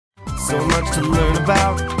so much to learn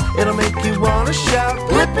about. It'll make you want to shout,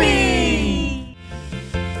 Blippi!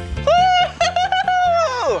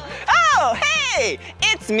 Oh, hey!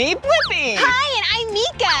 It's me, Blippi! Hi, and I'm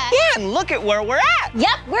Meekah! Yeah, and look at where we're at!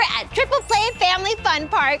 Yep, we're at Triple Play Family Fun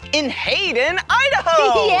Park. In Hayden,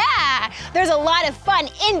 Idaho! Yeah! There's a lot of fun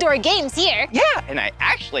indoor games here. Yeah, and I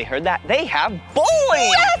actually heard that they have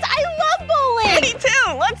bowling! Yes, I love bowling! Me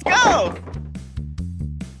too! Let's go!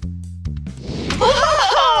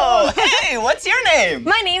 Whoa! Hey, what's your name?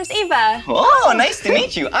 My name's Eva. Oh, nice to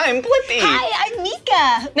meet you. I'm Blippi. Hi, I'm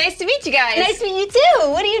Meekah. Nice to meet you guys. Nice to meet you too.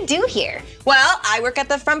 What do you do here? Well, I work at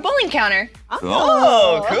the front bowling counter.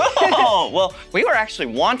 Oh, cool. Well, we were actually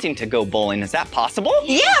wanting to go bowling. Is that possible?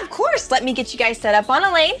 Yeah, of course. Let me get you guys set up on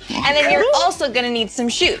a lane. And then you're also gonna need some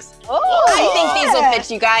shoes. Oh, I think these will fit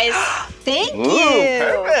you guys. Thank Ooh, you.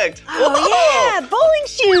 perfect. Oh, yeah, bowling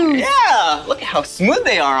shoes. Yeah, look at how smooth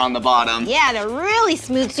they are on the bottom. Yeah, they're really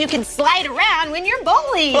smooth so you can slide around when you're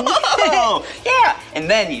bowling. Oh, yeah, and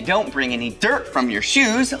then you don't bring any dirt from your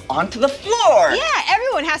shoes onto the floor. Yeah,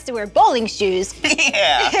 everyone has to wear bowling shoes.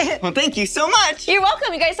 Yeah. Well, thank you so much. You're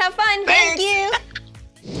welcome. You guys have fun. Thank you.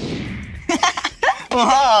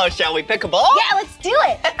 Whoa, shall we pick a ball? Yeah, let's do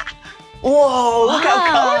it. Whoa, look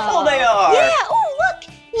how colorful they are. Yeah, oh, look,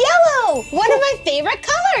 yellow. One of my favorite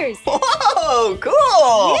colors. Whoa,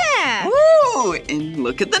 cool. Yeah. Ooh, and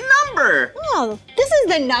look at the number. Oh, this is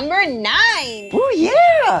the number 9. Ooh,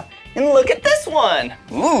 yeah. And look at this one.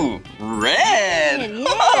 Ooh, red. Yeah.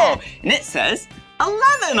 Oh, and it says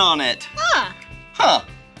 11 on it. Huh.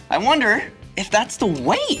 I wonder if that's the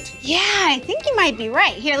weight. Yeah, I think you might be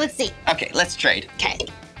right. Here, let's see. Okay, let's trade. Okay.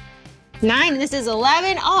 9, and this is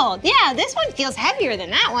 11. Oh, yeah, this one feels heavier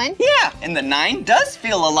than that one. Yeah, and the 9 does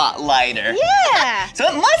feel a lot lighter. Yeah. So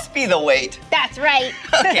it must be the weight. That's right.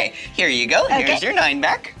 Okay, here you go. Okay. Here's your 9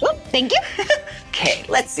 back. Oh, thank you. Okay,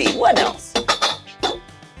 let's see, what else?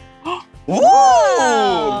 Ooh,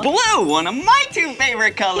 Whoa. blue, one of my 2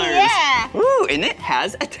 favorite colors. Yeah. Ooh, and it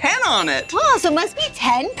has a 10 on it. Oh, so it must be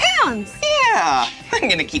 10 pounds. Yeah, I'm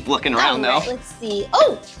gonna keep looking around All right, though. let's see.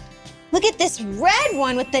 Oh, look at this red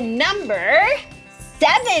one with the number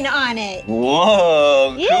 7 on it.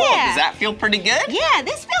 Whoa, cool. Yeah. Does that feel pretty good? Yeah,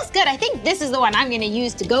 this feels good. I think this is the one I'm gonna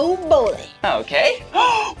use to go bowling. Okay.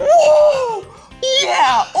 Whoa!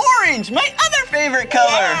 Yeah, orange, my other favorite color.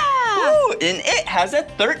 Yeah. Ooh, and it has a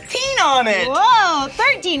 13 on it. Whoa,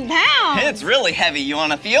 13 pounds. It's really heavy. You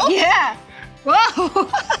want to feel? Yeah. Whoa.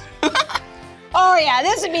 Oh yeah,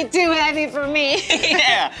 this would be too heavy for me.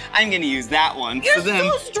 Yeah, I'm gonna use that one. You're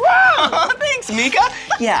so strong. Oh, thanks, Meekah.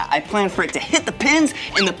 Yeah, I plan for it to hit the pins,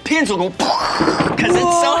 and the pins will go because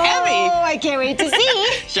it's so heavy. Oh, I can't wait to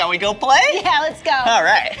see. Shall we go play? Yeah, let's go. All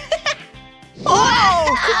right.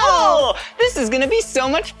 Oh, cool! This is gonna be so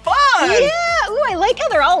much fun. Yeah. Ooh, I like how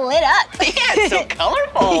they're all lit up. Yeah, it's so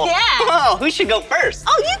colorful. Yeah. Whoa, who should go first?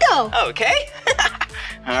 Oh, you go. Okay.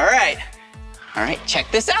 All right. All right, check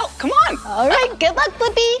this out. Come on. All right, good luck,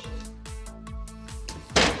 Blippi.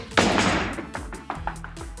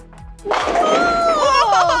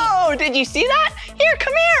 Whoa! Did you see that? Here,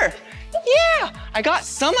 come here. Yeah, I got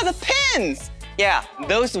some of the pins. Yeah,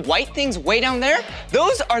 those white things way down there,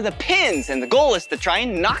 those are the pins, and the goal is to try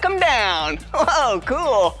and knock them down. Whoa,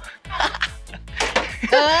 cool.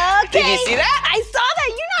 Okay. Did you see that? I saw that.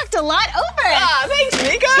 You knocked a lot over. Ah, thanks,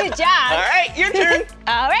 Meekah. Good job. All right, your turn.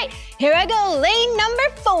 All right, here I go. Lane number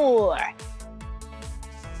 4.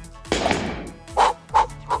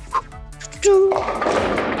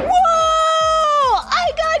 Whoa!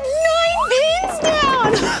 I got 9 pins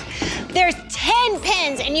down. There's 10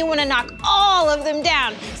 pins, and you want to knock all of them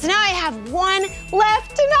down. So now I have 1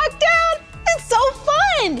 left to knock down. It's so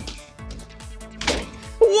fun.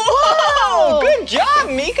 Whoa! Good job,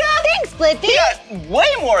 Meekah. Thanks, Blippi. You got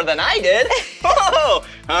way more than I did. Whoa!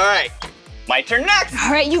 All right, my turn next.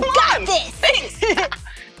 All right, you Come got on. this. Thanks.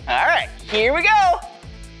 All right, here we go.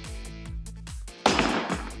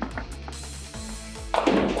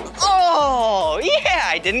 Oh, yeah,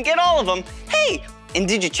 I didn't get all of them. Hey, and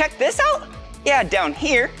did you check this out? Yeah, down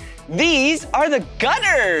here, these are the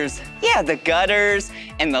gutters. Yeah, the gutters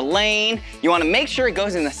and the lane. You want to make sure it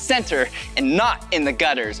goes in the center and not in the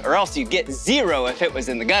gutters, or else you get 0 if it was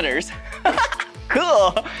in the gutters. Cool.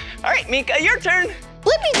 All right, Meekah, your turn.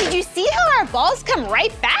 Blippi, did you see how our balls come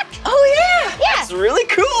right back? Oh, yeah. Yeah. That's really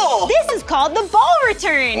cool. This is called the ball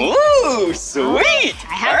return. Ooh, sweet.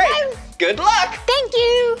 I have All right, mine. good luck. Thank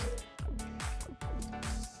you.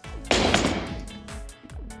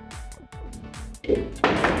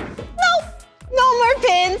 Nope, no more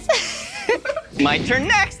pins. My turn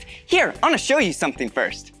next. Here, I want to show you something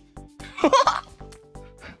first. Do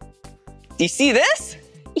you see this?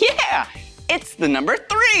 Yeah, it's the number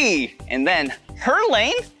 3. And then her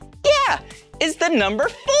lane, yeah, is the number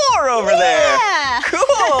 4 over there.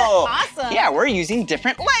 Cool. Awesome. Yeah, we're using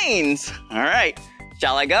different lanes. All right,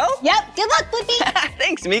 shall I go? Yep, good luck, Blippi.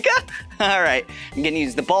 Thanks, Meekah. All right, I'm gonna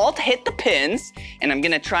use the ball to hit the pins, and I'm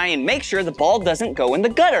gonna try and make sure the ball doesn't go in the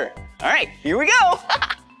gutter. All right, here we go.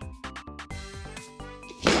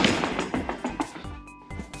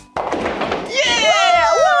 Yeah!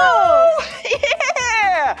 Whoa!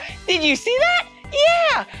 Yeah! Did you see that?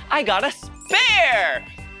 Yeah, I got a spare.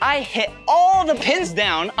 I hit all the pins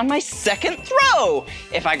down on my second throw.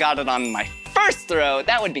 If I got it on my first throw,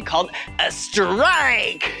 that would be called a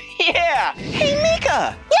strike. Yeah. Hey,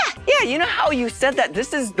 Meekah. Yeah, you know how you said that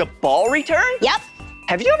this is the ball return? Yep.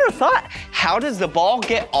 Have you ever thought, how does the ball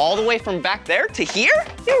get all the way from back there to here?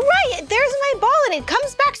 You're right, there's my ball and it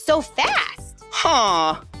comes back so fast.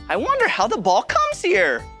 Huh, I wonder how the ball comes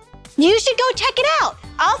here. You should go check it out.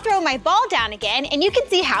 I'll throw my ball down again and you can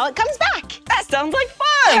see how it comes back. That sounds like fun.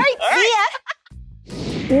 All right, see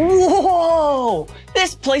ya. Whoa,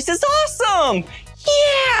 this place is awesome.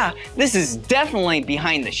 Yeah, this is definitely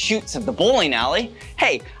behind the chutes of the bowling alley.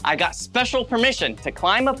 Hey, I got special permission to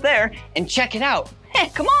climb up there and check it out. Hey,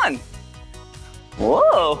 come on.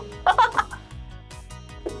 Whoa.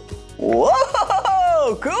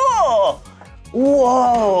 Whoa, cool.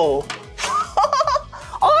 Whoa.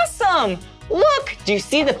 Awesome. Look, do you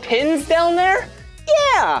see the pins down there?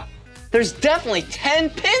 Yeah, there's definitely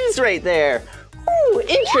 10 pins right there. Ooh,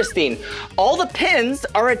 interesting. All the pins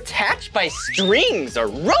are attached by strings or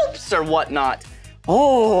ropes or whatnot.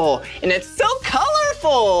 Oh, and it's so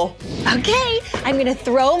colorful. Okay, I'm gonna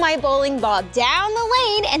throw my bowling ball down the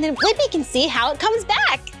lane and then Blippi can see how it comes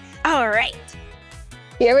back. All right,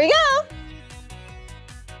 here we go.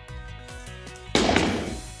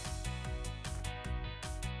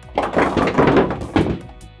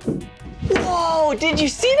 Whoa, did you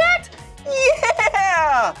see that?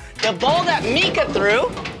 Yeah! The ball that Meekah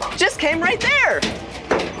threw just came right there.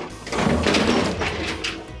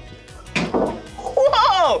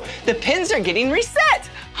 Whoa! The pins are getting reset.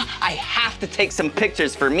 I have to take some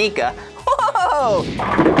pictures for Meekah. Whoa!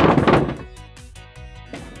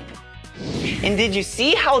 And did you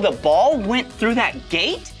see how the ball went through that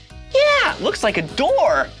gate? Yeah, looks like a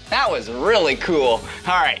door. That was really cool.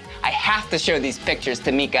 All right, I have to show these pictures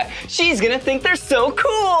to Meekah. She's gonna think they're so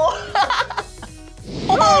cool.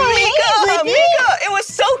 Oh, Meekah, it was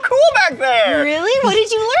so cool back there. Really? What did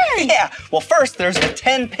you learn? Yeah, well first there's the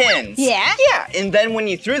 10 pins. Yeah? Yeah, and then when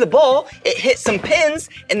you threw the ball, it hit some pins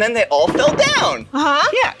and then they all fell down. Uh-huh.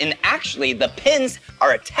 Yeah, and actually the pins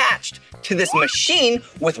are attached to this machine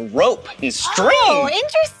with rope and string. Oh,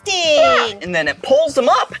 interesting. Yeah, and then it pulls them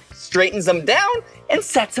up, straightens them down, and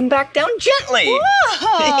sets them back down gently.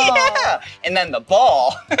 Whoa. Yeah, and then the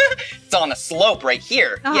ball, it's on a slope right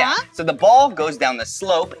here. Uh-huh. Yeah, so the ball goes down the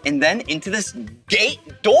slope and then into this gate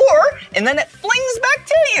door, and then it flings back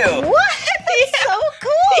to you. What? That's so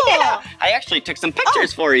cool. Yeah, I actually took some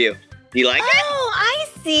pictures for you. You like it? Oh, I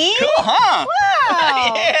see. Cool, huh?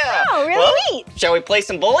 Wow. Yeah. Oh, really Well, neat. Shall we play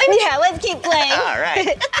some bowling? Yeah, let's keep playing. All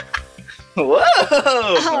right. Whoa.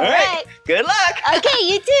 All right. Good luck. Okay,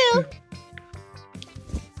 you too.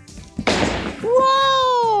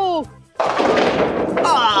 Whoa!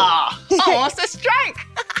 Ah, almost a strike.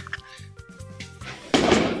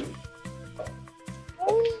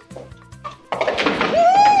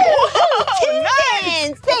 Whoa,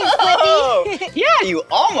 nice. Thanks, Whoa. Blippi. Yeah, you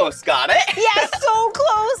almost got it. Yeah, so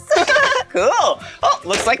close. Cool. Oh,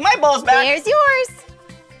 looks like my ball's back. There's yours.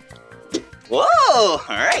 Whoa. All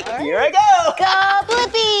right, here I go. Go,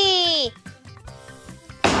 Blippi.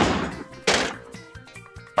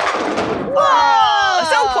 Whoa,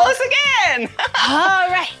 so close again. All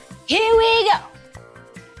right, here we go.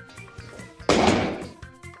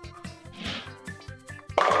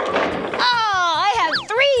 Oh, I have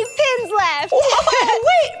 3 pins left. Whoa,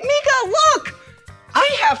 wait, Meekah, look. I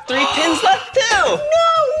have 3 pins left too. No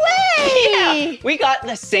way. Yeah, we got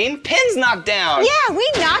the same pins knocked down. Yeah, we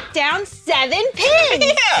knocked down 7 pins.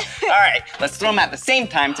 Yeah. All right, let's throw them at the same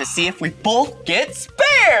time to see if we both get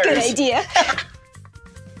spares. Good idea.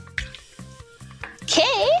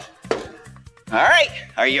 Okay. All right,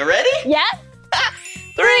 are you ready? Yep.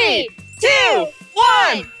 3, 2,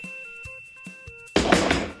 1.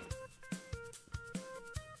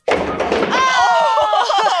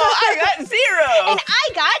 Oh, I got 0. And I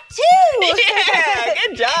got 2. Yeah,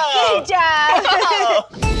 good job. Good job. Wow.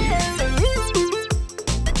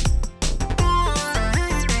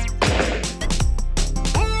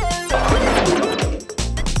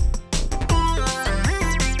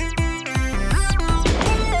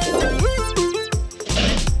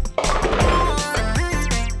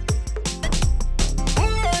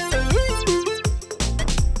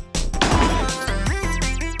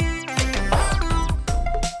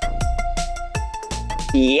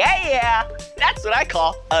 That's what I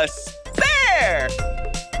call a spare.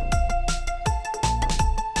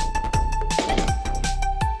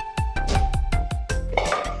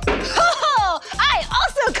 Oh, I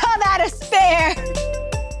also call that a spare.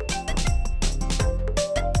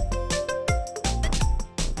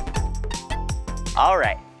 All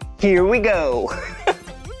right, here we go.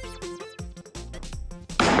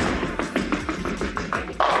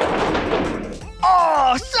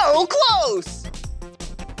 Oh, so close.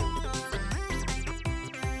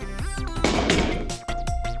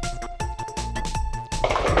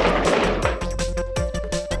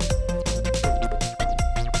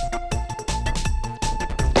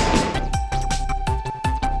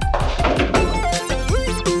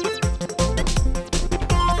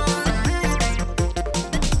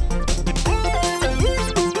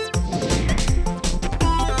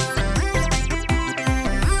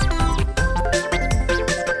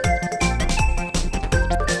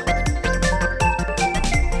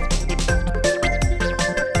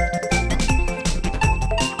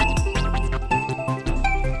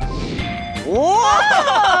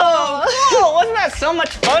 Whoa! Cool. Wasn't that so much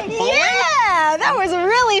fun bowling? Yeah, that was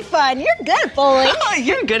really fun. You're good at bowling. Oh,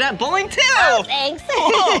 you're good at bowling too. Oh, thanks.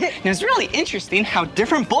 Whoa. And it's really interesting how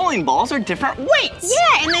different bowling balls are different weights.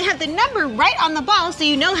 Yeah, and they have the number right on the ball so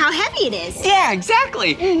you know how heavy it is. Yeah,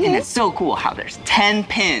 exactly. And it's so cool how there's 10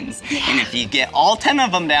 pins. Yeah. And if you get all 10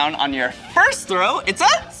 of them down on your first throw, it's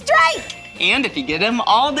a Strike! And if you get them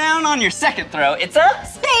all down on your second throw, it's a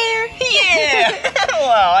Spare! yeah.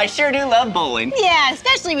 Well, I sure do love bowling. Yeah,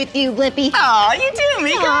 especially with you, Blippi. Aw, you too,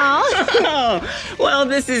 Meekah. Aw. Well,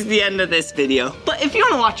 this is the end of this video. But if you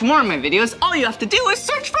want to watch more of my videos, all you have to do is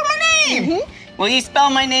search for my name. Will you spell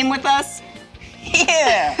my name with us?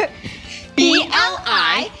 Yeah.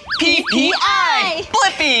 B-L-I-P-P-I.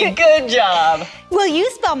 Blippi, good job. Will you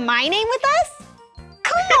spell my name with us?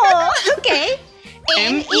 Cool. Okay.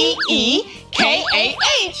 M-E-E-K-A-H.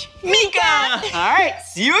 Meekah. All right,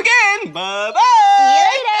 see you again. Bye-bye. See you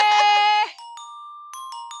later.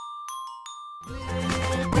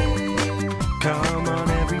 Come on,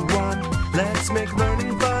 everyone, let's make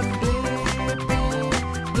learning fun.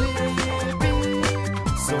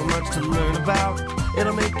 So much to learn about,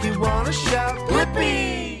 it'll make you want to shout,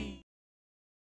 Blippi!